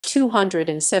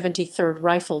273rd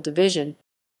Rifle Division.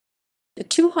 The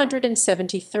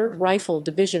 273rd Rifle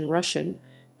Division, Russian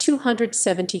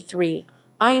 273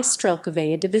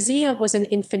 strelkovaya Divizia, was an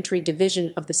infantry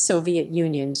division of the Soviet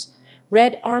Union's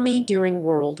Red Army during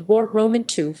World War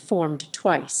II, formed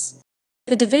twice.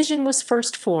 The division was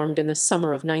first formed in the summer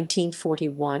of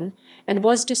 1941 and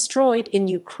was destroyed in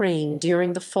Ukraine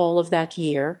during the fall of that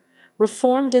year,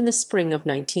 reformed in the spring of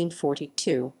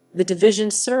 1942. The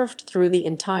division served through the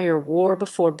entire war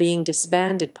before being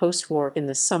disbanded post-war in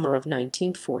the summer of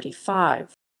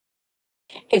 1945.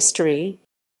 History.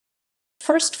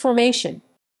 First formation.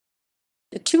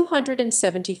 The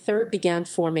 273rd began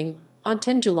forming on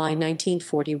 10 July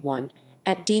 1941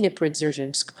 at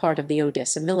Dnipro-Dzerzhinsk, part of the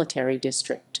Odessa military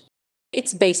district.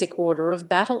 Its basic order of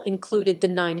battle included the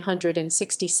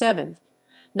 967th,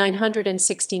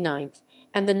 969th,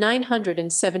 and the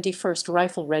 971st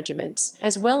Rifle Regiments,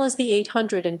 as well as the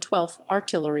 812th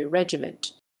Artillery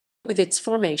Regiment. With its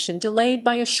formation delayed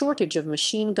by a shortage of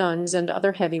machine guns and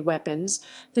other heavy weapons,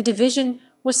 the division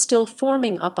was still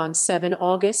forming up on 7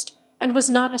 August and was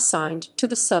not assigned to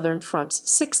the Southern Front's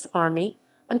 6th Army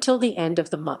until the end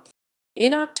of the month.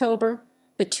 In October,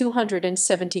 the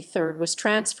 273rd was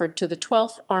transferred to the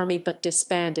 12th Army but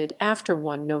disbanded after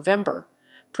 1 November,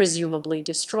 presumably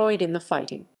destroyed in the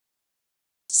fighting.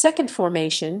 Second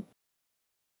formation.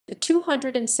 The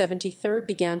 273rd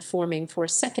began forming for a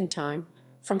second time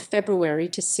from February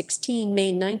to 16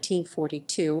 May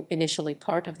 1942, initially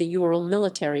part of the Ural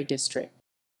military district.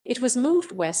 It was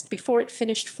moved west before it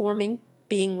finished forming,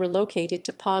 being relocated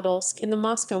to Podolsk in the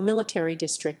Moscow military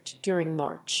district during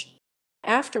March.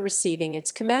 After receiving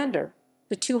its commander,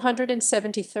 the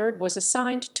 273rd was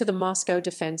assigned to the Moscow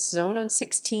defense zone on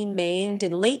 16 May and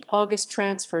in late August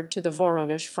transferred to the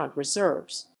Voronezh front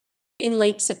reserves. In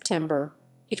late September,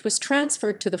 it was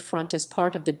transferred to the front as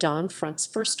part of the Don Front's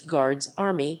 1st Guards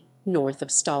Army, north of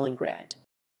Stalingrad.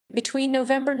 Between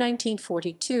November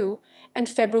 1942 and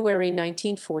February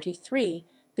 1943,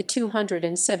 the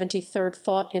 273rd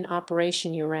fought in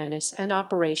Operation Uranus and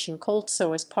Operation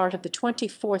Koltso as part of the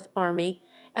 24th Army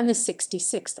and the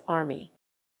 66th Army.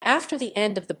 After the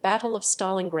end of the Battle of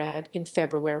Stalingrad in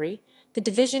February, the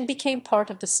division became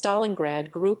part of the Stalingrad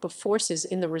group of forces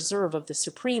in the reserve of the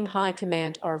Supreme High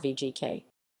Command RVGK.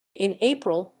 In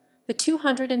April, the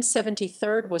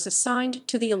 273rd was assigned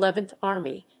to the 11th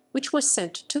Army, which was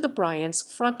sent to the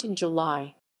Bryansk front in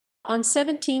July. On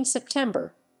 17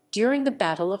 September, during the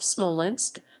Battle of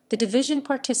Smolensk, the division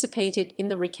participated in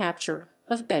the recapture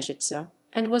of Bezhytsa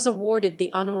and was awarded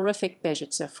the honorific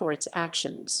Bezhytsa for its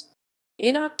actions.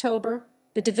 In October,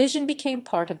 the division became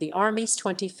part of the Army's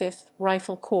 25th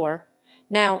Rifle Corps,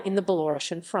 now in the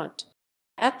Belarusian front.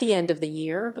 At the end of the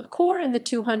year, the Corps and the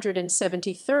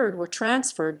 273rd were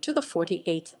transferred to the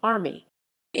 48th Army.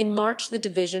 In March, the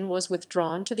division was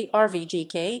withdrawn to the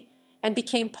RVGK and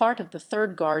became part of the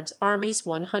 3rd Guards Army's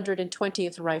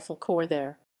 120th Rifle Corps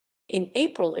there. In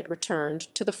April, it returned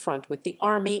to the front with the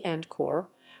Army and Corps,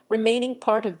 remaining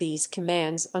part of these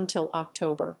commands until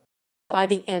October. By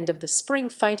the end of the spring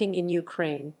fighting in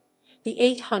Ukraine, the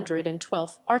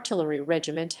 812th Artillery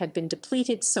Regiment had been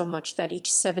depleted so much that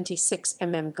each 76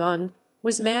 mm gun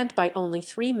was manned by only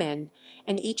 3 men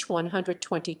and each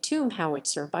 122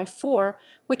 howitzer by 4,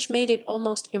 which made it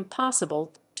almost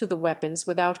impossible to the weapons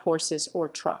without horses or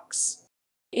trucks.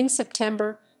 In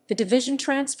September, the division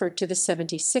transferred to the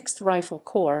 76th Rifle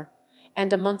Corps,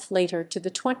 and a month later to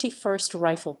the 21st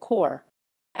Rifle Corps.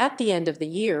 At the end of the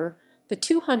year, the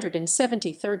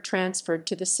 273rd transferred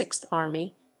to the 6th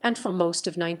Army, and for most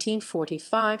of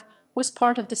 1945 was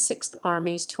part of the 6th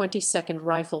Army's 22nd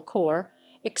Rifle Corps,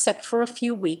 except for a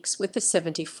few weeks with the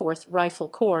 74th Rifle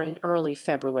Corps in early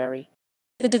February.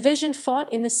 The division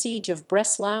fought in the siege of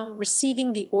Breslau,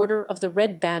 receiving the Order of the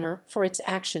Red Banner for its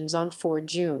actions on 4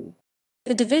 June.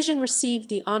 The division received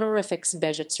the honorific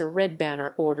Bezhytsa Red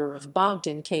Banner Order of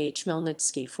Bogdan K.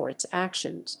 Chmelnytsky for its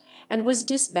actions, and was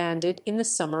disbanded in the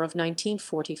summer of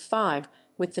 1945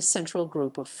 with the Central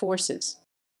Group of Forces.